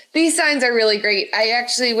 These signs are really great.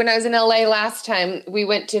 When I was in LA last time, we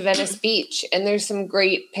went to Venice Beach, and there's some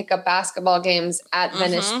great pickup basketball games at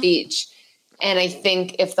Venice Beach. And I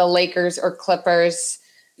think if the Lakers or Clippers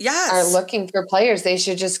are looking for players, they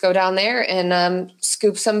should just go down there and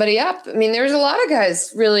scoop somebody up. I mean, there's a lot of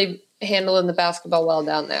guys really handling the basketball well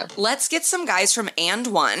down there. Let's get some guys from And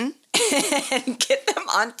One and get them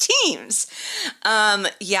on teams.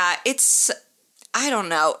 It's... I don't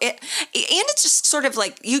know. It's just sort of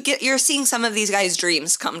like you're seeing some of these guys'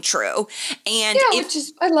 dreams come true. And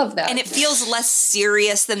I love that. And it feels less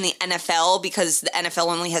serious than the NFL because the NFL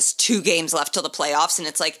only has 2 games left till the playoffs, and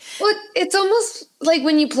it's like, well, it's almost like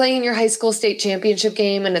when you play in your high school state championship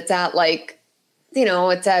game and it's at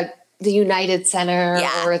it's at the United Center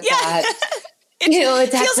or it's at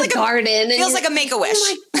it's at the Garden. Feels like a Make-A-Wish.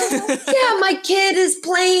 Oh my kid is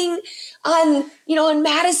playing on, in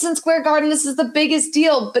Madison Square Garden. This is the biggest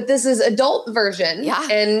deal, but this is adult version. Yeah.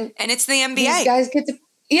 And it's the NBA. These guys get to,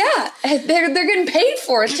 they're getting paid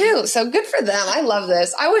for it too. So good for them. I love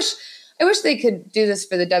this. I wish they could do this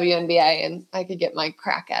for the WNBA and I could get my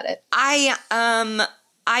crack at it. I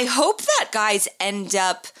hope that guys end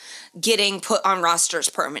up getting put on rosters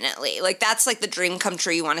permanently. Like, that's like the dream come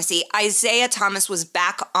true you want to see. Isaiah Thomas was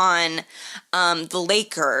back on the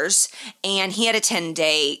Lakers, and he had a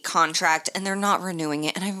 10-day contract, and they're not renewing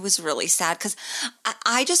it. And I was really sad because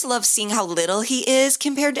I just love seeing how little he is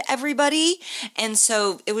compared to everybody. And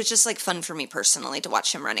so it was just like fun for me personally to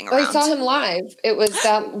watch him running around. I saw him live. It was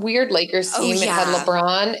that weird Lakers team. It had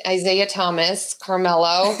LeBron, Isaiah Thomas,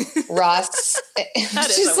 Carmelo, Russ. It's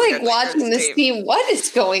just like watching this team. What is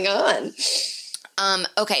going on?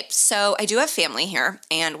 Okay, so I do have family here,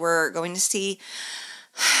 and we're going to see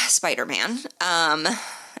Spider-Man, and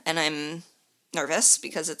I'm nervous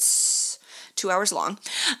because it's 2 hours long,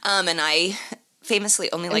 and I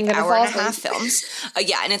famously only like hour and a half films.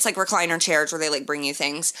 Yeah, and it's like recliner chairs where they like bring you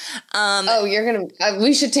things. You're gonna.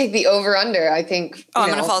 We should take the over under. I think. I'm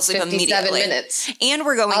gonna fall asleep immediately. Minutes. And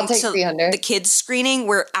we're going to the kids screening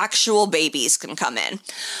where actual babies can come in.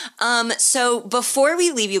 So before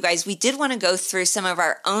we leave you guys, we did want to go through some of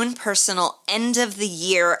our own personal end of the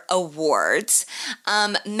year awards.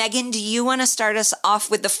 Megan, do you want to start us off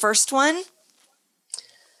with the first one?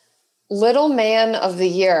 Little Man of the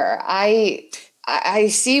Year. I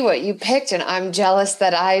see what you picked, and I'm jealous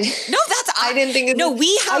that I didn't think.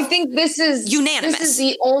 I think this is unanimous.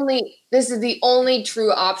 This is the only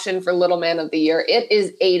true option for Little Man of the Year. It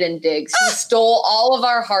is Aiden Diggs. He stole all of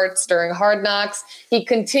our hearts during Hard Knocks. He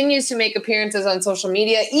continues to make appearances on social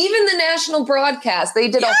media, even the national broadcast. They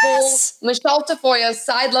did a whole Michelle Tafoya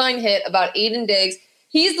sideline hit about Aiden Diggs.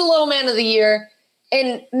 He's the Little Man of the Year.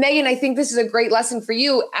 And Megan, I think this is a great lesson for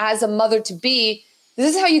you as a mother-to-be.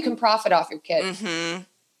 This is how you can profit off your kid. Mm-hmm.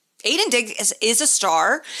 Aiden Diggs is a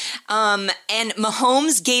star, and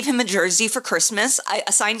Mahomes gave him a jersey for Christmas,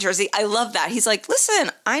 a signed jersey. I love that. He's like,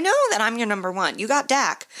 listen, I know that I'm your number one. You got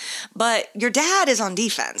Dak, but your dad is on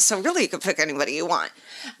defense, so really you can pick anybody you want.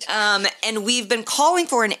 And we've been calling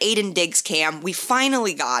for an Aiden Diggs cam. We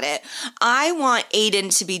finally got it. I want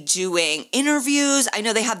Aiden to be doing interviews. I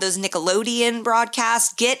know they have those Nickelodeon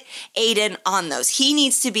broadcasts. Get Aiden on those. He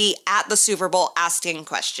needs to be at the Super Bowl asking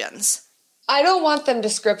questions. I don't want them to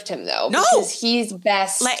script him, though. No. Because he's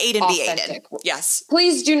best. Let Aiden authentic. Be Aiden. Yes.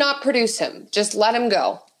 Please do not produce him. Just let him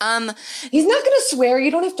go. He's not going to swear.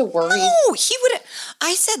 You don't have to worry. No, he wouldn't.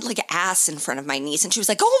 I said like ass in front of my niece, and she was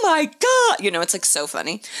like, oh my God. You know, it's like so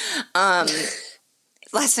funny.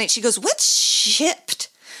 Last night she goes, what's shipped?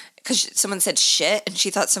 Because someone said shit, and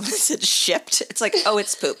she thought someone said shipped. It's like, oh,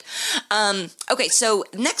 it's poop. Okay, so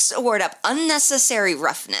next award up, Unnecessary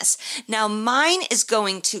Roughness. Now, mine is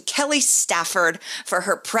going to Kelly Stafford for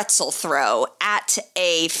her pretzel throw at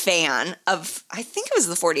a fan of, I think it was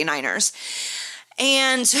the 49ers.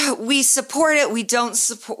 And we support it. We don't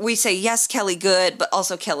support, we say, yes, Kelly, good, but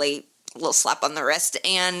also Kelly, a little slap on the wrist.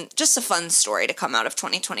 And just a fun story to come out of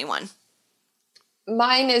 2021.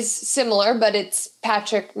 Mine is similar, but it's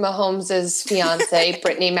Patrick Mahomes' fiance,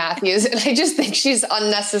 Brittany Matthews. And I just think she's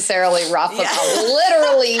unnecessarily rough about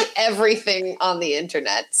literally everything on the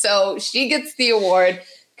internet. So she gets the award.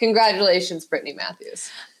 Congratulations, Brittany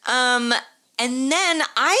Matthews. And then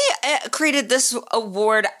I created this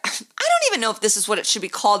award. I don't even know if this is what it should be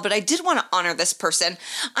called, but I did want to honor this person.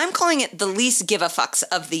 I'm calling it the least give a fucks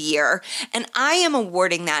of the year. And I am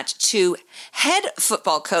awarding that to head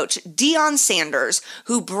football coach Deion Sanders,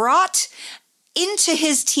 who brought into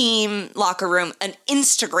his team locker room an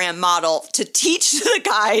Instagram model to teach the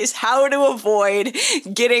guys how to avoid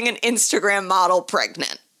getting an Instagram model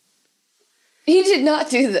pregnant. He did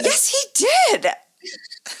not do this. Yes, he did.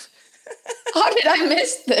 How did I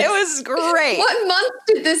miss this? It was great. What month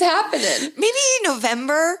did this happen in? Maybe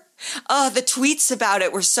November. The tweets about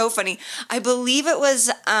it were so funny. I believe it was,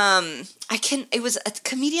 it was a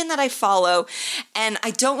comedian that I follow, and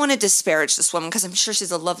I don't want to disparage this woman because I'm sure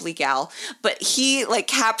she's a lovely gal, but he like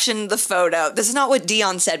captioned the photo. This is not what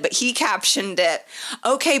Deion said, but he captioned it.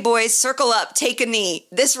 Okay, boys, circle up, take a knee.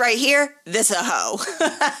 This right here, this a hoe.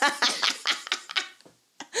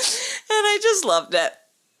 And I just loved it.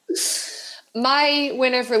 My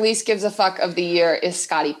winner for least gives a fuck of the year is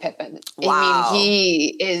Scottie Pippen. Wow. I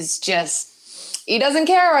mean, he doesn't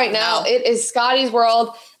care right now. No. It is Scottie's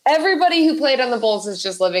world. Everybody who played on the Bulls is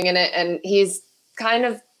just living in it. And he's kind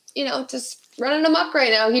of, just running amok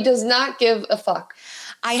right now. He does not give a fuck.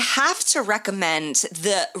 I have to recommend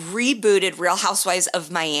the rebooted Real Housewives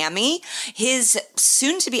of Miami. His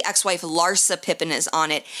soon-to-be ex-wife, Larsa Pippen, is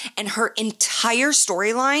on it, and her entire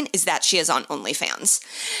storyline is that she is on OnlyFans.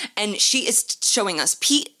 And she is showing us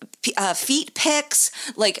feet pics.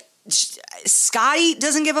 Like, Scottie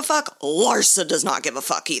doesn't give a fuck. Larsa does not give a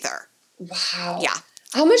fuck either. Wow. Yeah.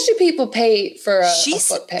 How much do people pay for a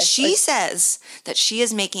foot pic? She says that she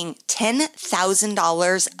is making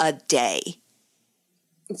 $10,000 a day.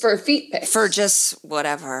 For feet pics. For just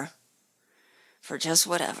whatever.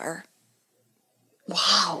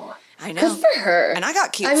 Wow. I know. Good for her. And I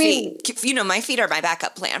got cute feet. My feet are my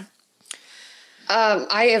backup plan.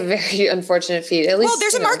 I have very unfortunate feet. At least, well,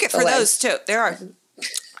 there's a market for those too. There are.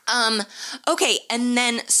 Okay, and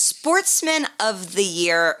then Sportsman of the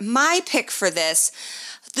Year. My pick for this,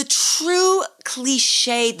 the true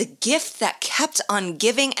cliche, the gift that kept on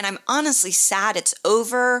giving, and I'm honestly sad it's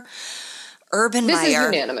over. Urban This is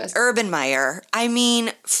Meyer. unanimous. Urban Meyer. I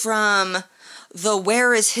mean, from the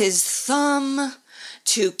where is his thumb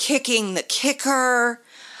to kicking the kicker,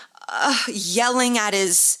 yelling at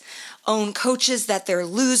his own coaches that they're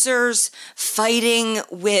losers, fighting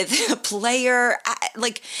with a player.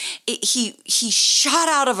 He shot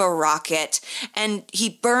out of a rocket and he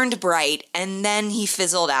burned bright and then he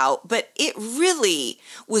fizzled out. But it really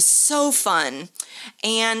was so fun.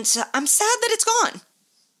 And I'm sad that it's gone.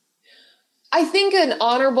 I think an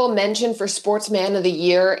honorable mention for Sportsman of the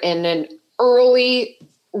Year and an early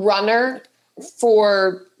runner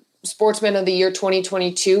for Sportsman of the Year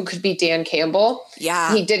 2022 could be Dan Campbell.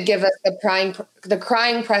 Yeah. He did give us the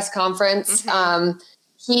crying press conference. Mm-hmm.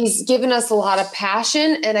 He's given us a lot of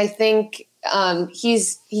passion, and I think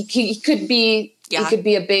he could be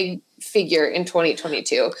a big figure in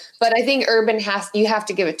 2022. But I think Urban you have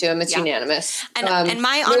to give it to him. It's unanimous. And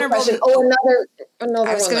my honorable another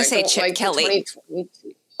I was going to say Chip Kelly.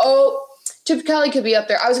 Chip Kelly could be up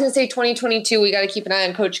there. I was going to say 2022. We got to keep an eye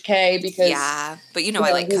on Coach K because but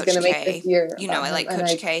I like Coach K. Make this year. I like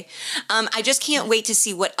Coach K. I just can't wait to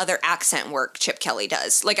see what other accent work Chip Kelly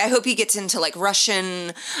does. Like I hope he gets into like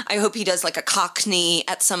Russian. I hope he does like a Cockney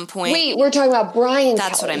at some point. Wait, we're talking about Brian.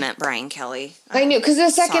 That's Kelly. what I meant, Brian Kelly. I knew because the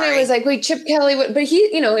second I was like, wait, Chip Kelly. But he,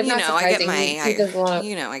 it's not surprising. I get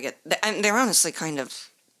my. I get. They're honestly kind of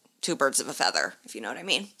two birds of a feather, if you know what I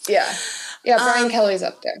mean. Yeah, Brian Kelly's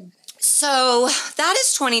up there. So that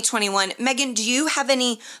is 2021. Megan, do you have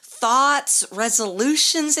any thoughts,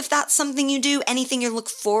 resolutions, if that's something you do? Anything you look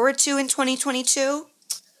forward to in 2022?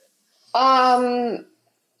 COVID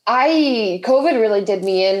really did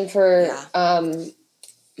me in for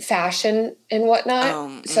fashion and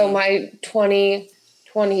whatnot. So my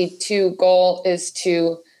 2022 goal is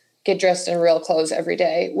to get dressed in real clothes every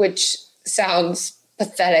day, which sounds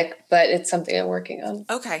pathetic, but it's something I'm working on.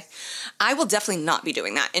 Okay. I will definitely not be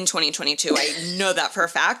doing that in 2022. I know that for a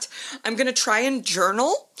fact. I'm going to try and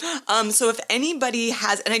journal. So if anybody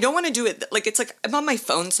has, and I don't want to do it, like, it's like, I'm on my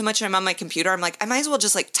phone so much and I'm on my computer. I'm like, I might as well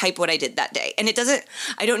just like type what I did that day. And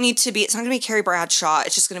I don't need to be, it's not going to be Carrie Bradshaw.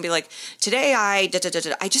 It's just going to be like, today I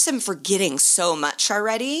just am forgetting so much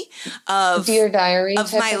already of Dear Diary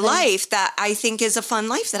of my life that I think is a fun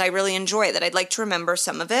life that I really enjoy, that I'd like to remember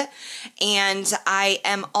some of it. And I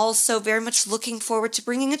am also very much looking forward to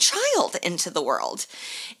bringing a child into the world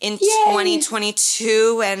in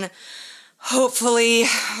 2022, and hopefully,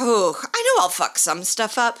 I know I'll fuck some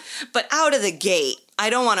stuff up, but out of the gate, I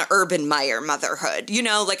don't want to Urban Meyer motherhood.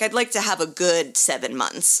 I'd like to have a good 7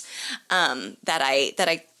 months that I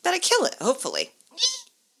kill it, hopefully.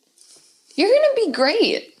 You're going to be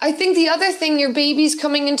great. I think the other thing, your baby's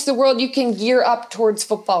coming into the world, you can gear up towards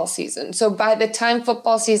football season. So by the time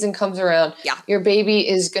football season comes around, your baby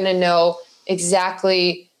is going to know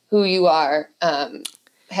exactly who you are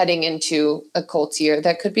heading into a Colts year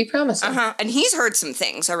that could be promising. And he's heard some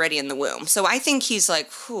things already in the womb. So I think he's like,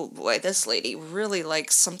 oh boy, this lady really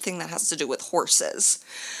likes something that has to do with horses.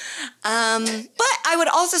 But I would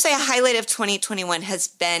also say a highlight of 2021 has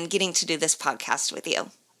been getting to do this podcast with you.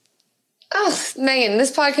 Oh, Megan,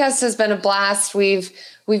 this podcast has been a blast. We've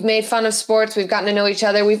made fun of sports. We've gotten to know each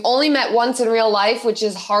other. We've only met once in real life, which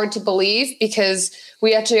is hard to believe because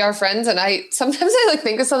we actually are friends. And sometimes I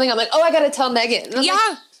think of something. I'm like, oh, I got to tell Megan. Yeah.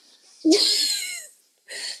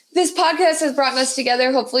 This podcast has brought us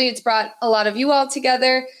together. Hopefully it's brought a lot of you all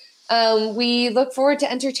together. We look forward to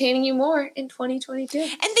entertaining you more in 2022. And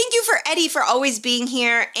thank you for Eddie for always being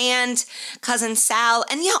here, and cousin Sal,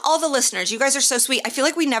 and all the listeners. You guys are so sweet. I feel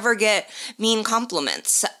like we never get mean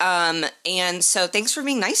compliments. And so thanks for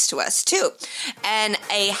being nice to us too. And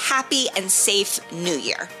a happy and safe new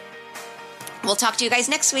year. We'll talk to you guys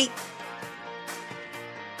next week.